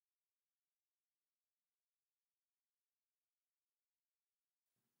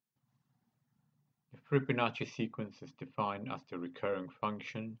Fibonacci sequence is defined as the recurring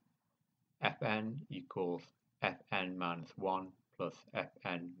function fn equals fn minus 1 plus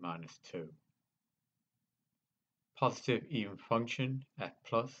fn minus 2. Positive even function f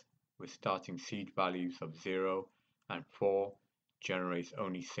plus with starting seed values of 0 and 4 generates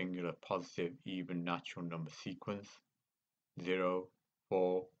only singular positive even natural number sequence 0,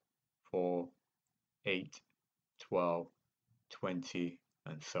 4, 4, 8, 12, 20,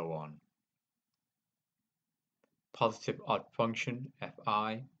 and so on. Positive odd function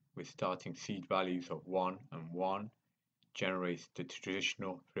fi with starting seed values of 1 and 1 generates the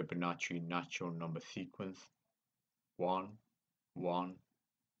traditional Fibonacci natural number sequence 1, 1,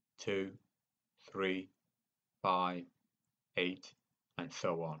 2, 3, 5, 8, and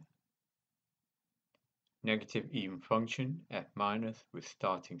so on. Negative even function f minus with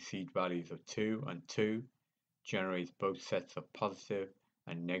starting seed values of 2 and 2 generates both sets of positive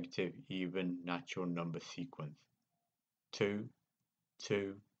and negative even natural number sequence 2,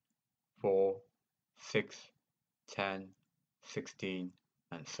 2, 4, 6, 10, 16,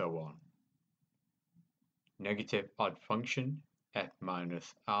 and so on. Negative odd function f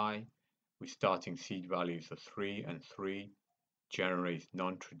minus I with starting seed values of 3 and 3 generates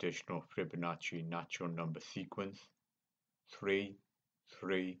non-traditional Fibonacci natural number sequence 3,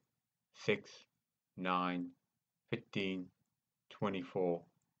 3, 6, 9, 15, 24,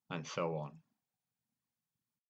 and so on.